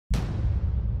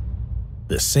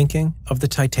The sinking of the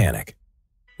Titanic.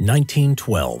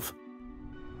 1912.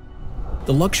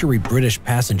 The luxury British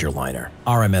passenger liner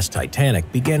RMS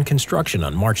Titanic began construction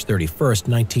on March 31,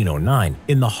 1909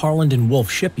 in the Harland and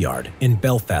Wolff shipyard in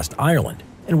Belfast, Ireland,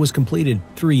 and was completed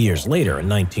 3 years later in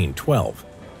 1912.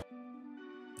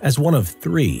 As one of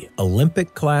 3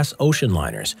 Olympic-class ocean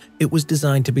liners, it was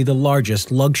designed to be the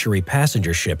largest luxury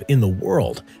passenger ship in the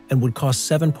world and would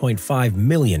cost $7.5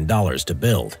 million to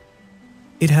build.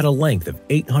 It had a length of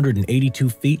 882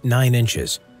 feet 9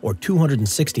 inches, or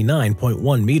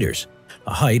 269.1 meters,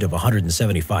 a height of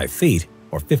 175 feet,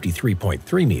 or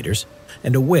 53.3 meters,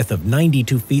 and a width of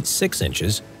 92 feet 6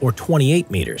 inches, or 28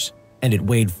 meters, and it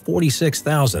weighed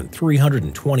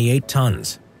 46,328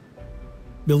 tons.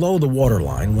 Below the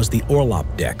waterline was the orlop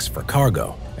decks for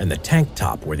cargo, and the tank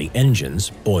top where the engines,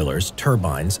 boilers,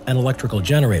 turbines, and electrical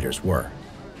generators were.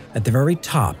 At the very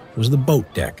top was the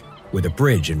boat deck, where the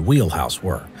bridge and wheelhouse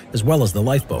were, as well as the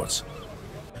lifeboats.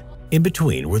 In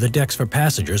between were the decks for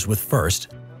passengers with first,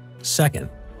 second,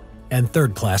 and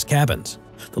third-class cabins.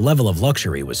 The level of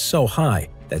luxury was so high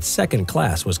that second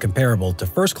class was comparable to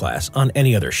first class on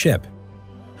any other ship.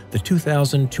 The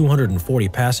 2,240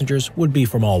 passengers would be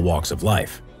from all walks of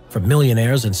life, from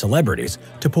millionaires and celebrities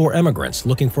to poor immigrants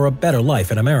looking for a better life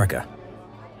in America.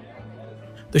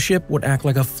 The ship would act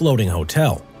like a floating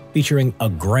hotel, featuring a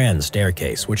grand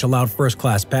staircase which allowed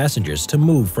first-class passengers to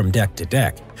move from deck to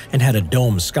deck, and had a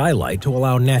domed skylight to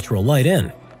allow natural light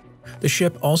in. The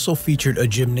ship also featured a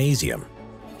gymnasium,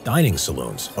 dining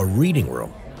saloons, a reading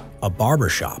room, a barber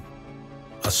shop,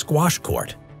 a squash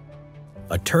court,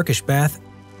 a Turkish bath,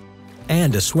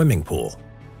 and a swimming pool.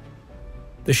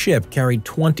 The ship carried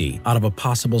 20 out of a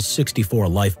possible 64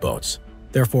 lifeboats.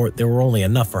 Therefore, there were only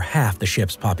enough for half the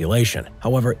ship's population.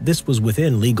 However, this was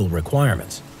within legal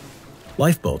requirements.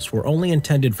 Lifeboats were only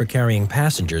intended for carrying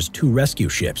passengers to rescue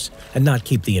ships and not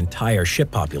keep the entire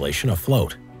ship population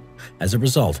afloat. As a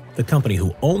result, the company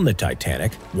who owned the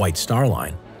Titanic, White Star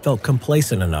Line, felt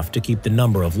complacent enough to keep the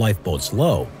number of lifeboats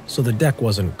low so the deck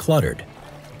wasn't cluttered.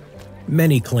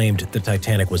 Many claimed the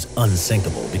Titanic was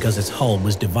unsinkable because its hull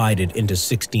was divided into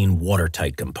 16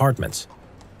 watertight compartments.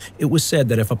 It was said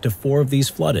that if up to 4 of these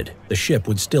flooded, the ship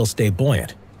would still stay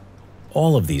buoyant.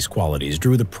 All of these qualities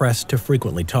drew the press to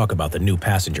frequently talk about the new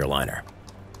passenger liner.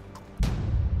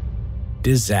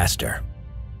 Disaster.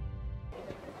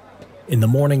 In the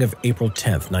morning of April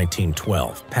 10,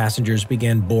 1912, passengers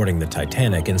began boarding the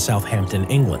Titanic in Southampton,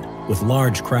 England, with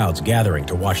large crowds gathering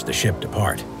to watch the ship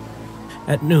depart.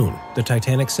 At noon, the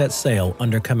Titanic set sail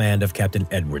under command of Captain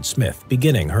Edward Smith,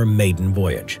 beginning her maiden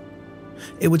voyage.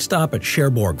 It would stop at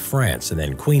Cherbourg, France, and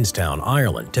then Queenstown,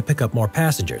 Ireland, to pick up more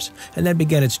passengers, and then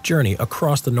began its journey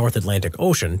across the North Atlantic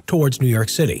Ocean towards New York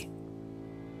City.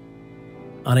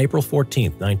 On April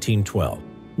 14, 1912,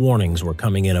 warnings were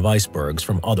coming in of icebergs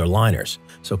from other liners,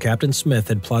 so Captain Smith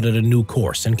had plotted a new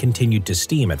course and continued to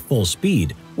steam at full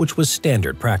speed, which was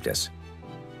standard practice.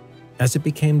 As it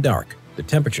became dark, the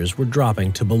temperatures were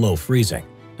dropping to below freezing,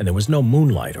 and there was no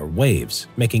moonlight or waves,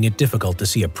 making it difficult to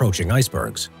see approaching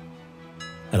icebergs.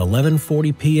 At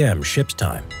 11:40 p.m. ship's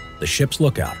time, the ship's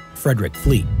lookout, Frederick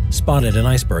Fleet, spotted an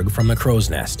iceberg from the crow's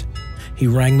nest. He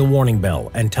rang the warning bell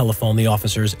and telephoned the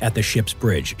officers at the ship's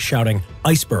bridge, shouting,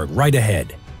 "Iceberg right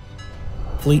ahead!"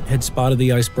 Fleet had spotted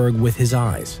the iceberg with his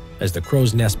eyes, as the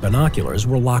crow's nest binoculars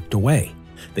were locked away.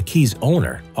 The key's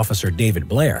owner, Officer David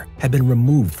Blair, had been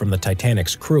removed from the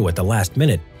Titanic's crew at the last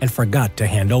minute and forgot to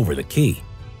hand over the key.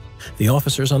 The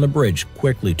officers on the bridge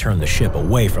quickly turned the ship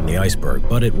away from the iceberg,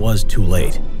 but it was too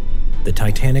late. The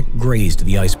Titanic grazed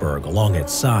the iceberg along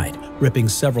its side, ripping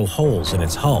several holes in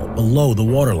its hull below the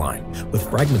waterline, with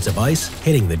fragments of ice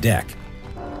hitting the deck.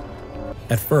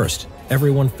 At first,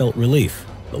 everyone felt relief.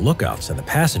 The lookouts and the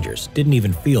passengers didn't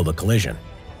even feel the collision.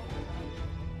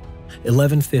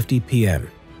 11:50 p.m.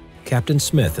 Captain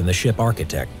Smith and the ship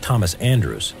architect, Thomas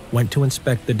Andrews, went to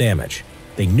inspect the damage.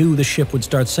 They knew the ship would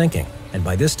start sinking, and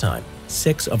by this time,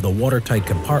 6 of the watertight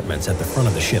compartments at the front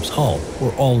of the ship's hull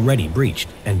were already breached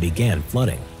and began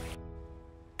flooding.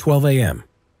 12 a.m.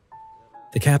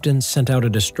 The captain sent out a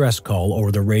distress call over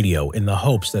the radio in the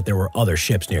hopes that there were other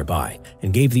ships nearby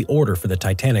and gave the order for the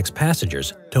Titanic's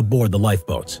passengers to board the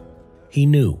lifeboats. He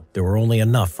knew there were only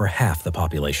enough for half the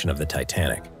population of the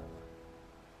Titanic.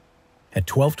 At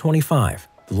 12:25,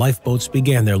 the lifeboats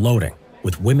began their loading,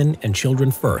 with women and children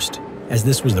first, as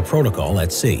this was the protocol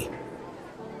at sea.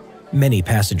 Many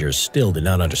passengers still did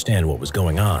not understand what was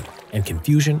going on, and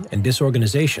confusion and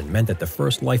disorganization meant that the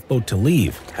first lifeboat to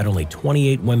leave had only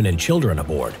 28 women and children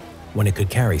aboard, when it could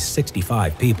carry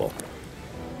 65 people.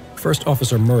 First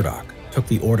Officer Murdoch took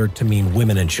the order to mean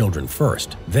women and children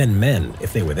first, then men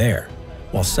if they were there.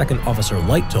 while Second Officer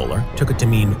Lightoller took it to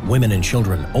mean women and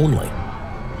children only.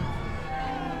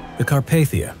 The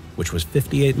Carpathia, which was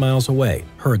 58 miles away,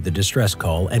 heard the distress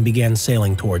call and began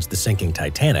sailing towards the sinking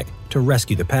Titanic to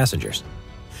rescue the passengers.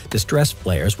 Distress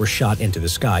flares were shot into the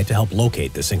sky to help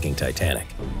locate the sinking Titanic.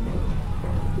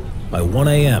 By 1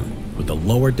 a.m., with the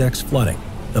lower decks flooding,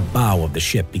 the bow of the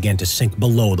ship began to sink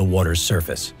below the water's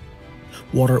surface.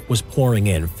 Water was pouring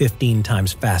in 15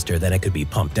 times faster than it could be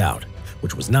pumped out,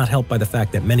 which was not helped by the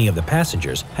fact that many of the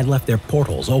passengers had left their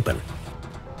portholes open.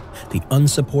 The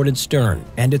unsupported stern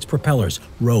and its propellers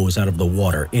rose out of the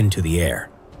water into the air.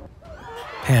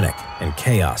 Panic and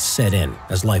chaos set in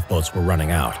as lifeboats were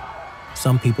running out.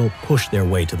 Some people pushed their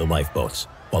way to the lifeboats,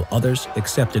 while others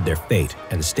accepted their fate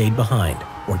and stayed behind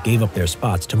or gave up their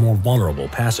spots to more vulnerable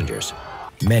passengers.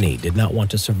 Many did not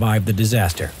want to survive the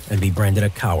disaster and be branded a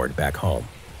coward back home.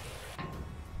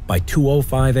 By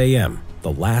 2:05 a.m.,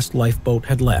 the last lifeboat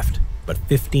had left, but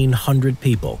 1,500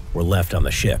 people were left on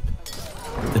the ship.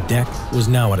 The deck was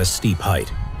now at a steep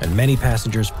height, and many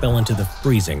passengers fell into the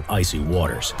freezing, icy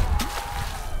waters.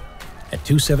 At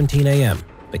 2:17 a.m.,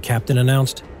 the captain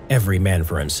announced, "Every man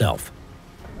for himself."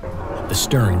 The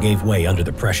stern gave way under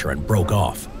the pressure and broke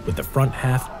off, with the front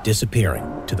half disappearing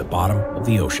to the bottom of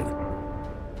the ocean.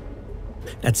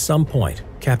 At some point,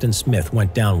 Captain Smith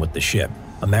went down with the ship,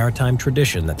 a maritime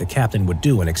tradition that the captain would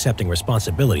do in accepting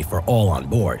responsibility for all on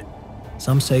board.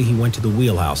 Some say he went to the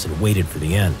wheelhouse and waited for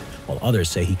the end, while others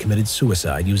say he committed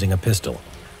suicide using a pistol.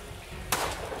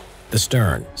 The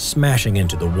stern, smashing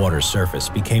into the water's surface,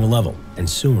 became level and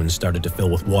soon started to fill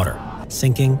with water,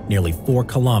 sinking nearly 4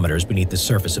 kilometers beneath the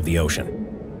surface of the ocean.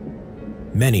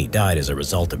 Many died as a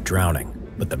result of drowning,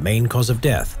 but the main cause of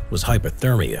death was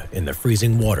hypothermia in the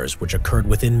freezing waters, which occurred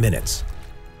within minutes.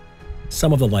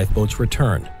 Some of the lifeboats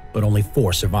returned, but only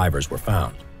 4 survivors were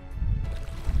found.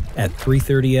 At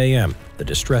 3:30 a.m., the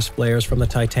distress flares from the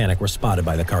Titanic were spotted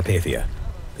by the Carpathia.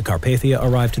 The Carpathia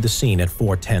arrived to the scene at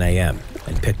 4:10 a.m.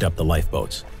 and picked up the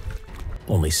lifeboats.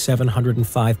 Only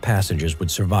 705 passengers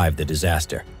would survive the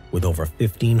disaster, with over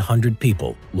 1,500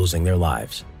 people losing their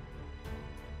lives.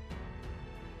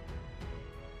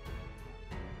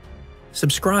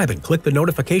 Subscribe and click the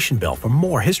notification bell for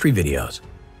more history videos.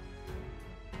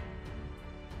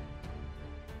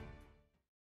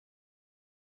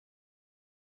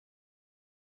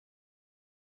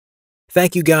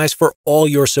 Thank you guys for all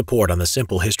your support on the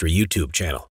Simple History YouTube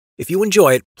channel. If you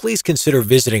enjoy it, please consider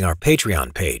visiting our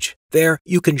Patreon page. There,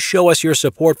 you can show us your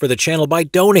support for the channel by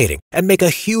donating and make a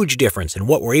huge difference in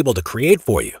what we're able to create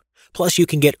for you. Plus, you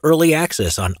can get early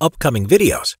access on upcoming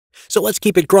videos. So let's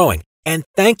keep it growing, and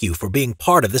thank you for being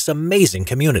part of this amazing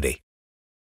community.